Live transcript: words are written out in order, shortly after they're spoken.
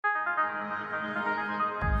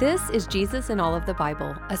This is Jesus in All of the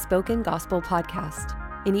Bible, a spoken gospel podcast.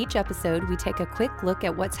 In each episode, we take a quick look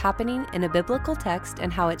at what's happening in a biblical text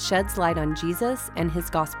and how it sheds light on Jesus and his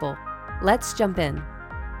gospel. Let's jump in.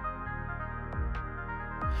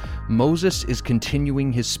 Moses is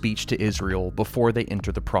continuing his speech to Israel before they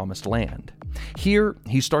enter the promised land. Here,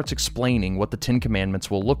 he starts explaining what the Ten Commandments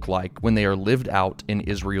will look like when they are lived out in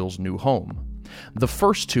Israel's new home. The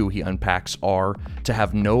first two he unpacks are to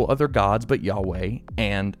have no other gods but Yahweh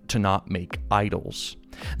and to not make idols.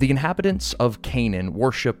 The inhabitants of Canaan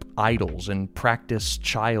worship idols and practice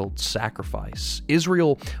child sacrifice.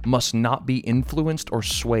 Israel must not be influenced or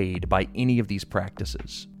swayed by any of these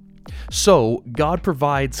practices. So, God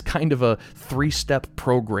provides kind of a three-step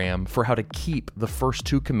program for how to keep the first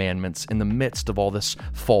two commandments in the midst of all this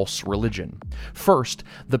false religion. First,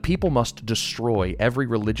 the people must destroy every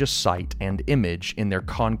religious site and image in their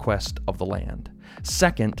conquest of the land.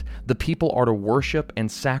 Second, the people are to worship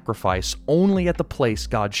and sacrifice only at the place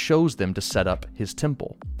God shows them to set up his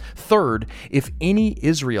temple. Third, if any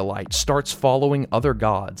Israelite starts following other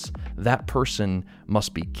gods, that person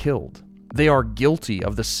must be killed. They are guilty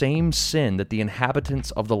of the same sin that the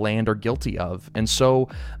inhabitants of the land are guilty of, and so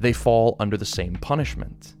they fall under the same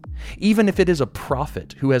punishment. Even if it is a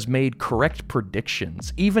prophet who has made correct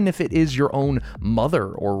predictions, even if it is your own mother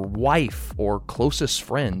or wife or closest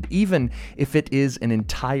friend, even if it is an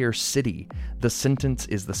entire city, the sentence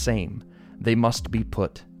is the same. They must be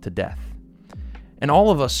put to death. And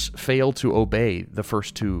all of us fail to obey the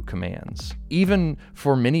first two commands. Even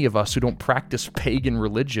for many of us who don't practice pagan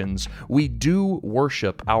religions, we do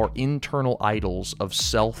worship our internal idols of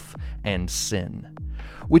self and sin.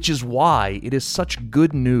 Which is why it is such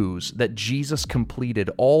good news that Jesus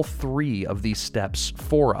completed all three of these steps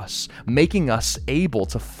for us, making us able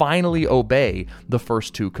to finally obey the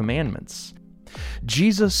first two commandments.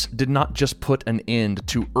 Jesus did not just put an end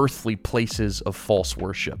to earthly places of false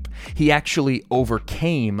worship. He actually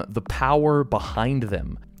overcame the power behind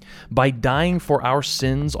them. By dying for our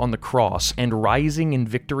sins on the cross and rising in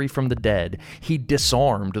victory from the dead, he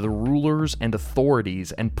disarmed the rulers and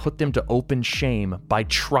authorities and put them to open shame by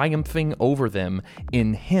triumphing over them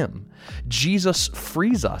in him. Jesus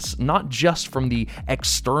frees us not just from the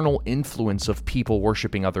external influence of people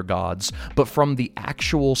worshiping other gods, but from the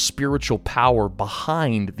actual spiritual power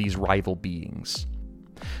behind these rival beings.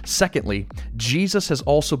 Secondly, Jesus has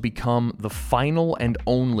also become the final and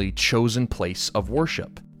only chosen place of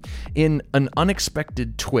worship. In an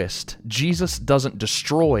unexpected twist, Jesus doesn't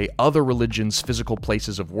destroy other religions' physical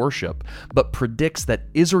places of worship, but predicts that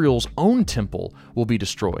Israel's own temple will be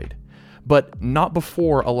destroyed, but not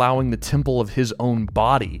before allowing the temple of his own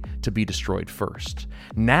body to be destroyed first.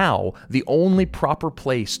 Now, the only proper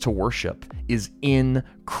place to worship is in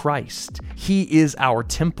Christ. He is our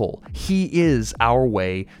temple. He is our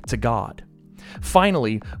way to God.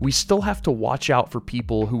 Finally, we still have to watch out for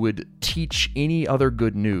people who would teach any other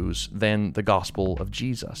good news than the gospel of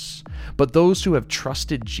Jesus. But those who have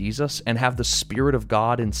trusted Jesus and have the Spirit of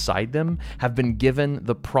God inside them have been given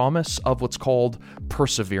the promise of what's called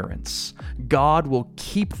perseverance. God will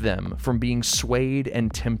keep them from being swayed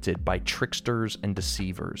and tempted by tricksters and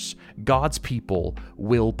deceivers. God's people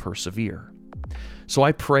will persevere. So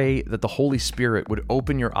I pray that the Holy Spirit would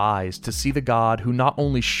open your eyes to see the God who not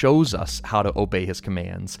only shows us how to obey his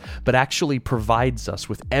commands, but actually provides us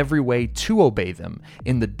with every way to obey them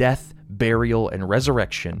in the death, burial, and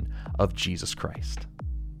resurrection of Jesus Christ.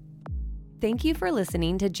 Thank you for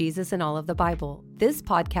listening to Jesus in All of the Bible. This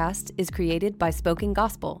podcast is created by Spoken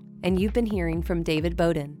Gospel, and you've been hearing from David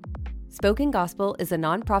Bowden. Spoken Gospel is a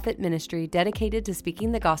nonprofit ministry dedicated to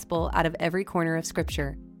speaking the gospel out of every corner of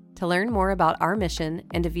Scripture. To learn more about our mission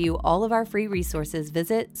and to view all of our free resources,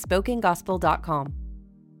 visit spokengospel.com.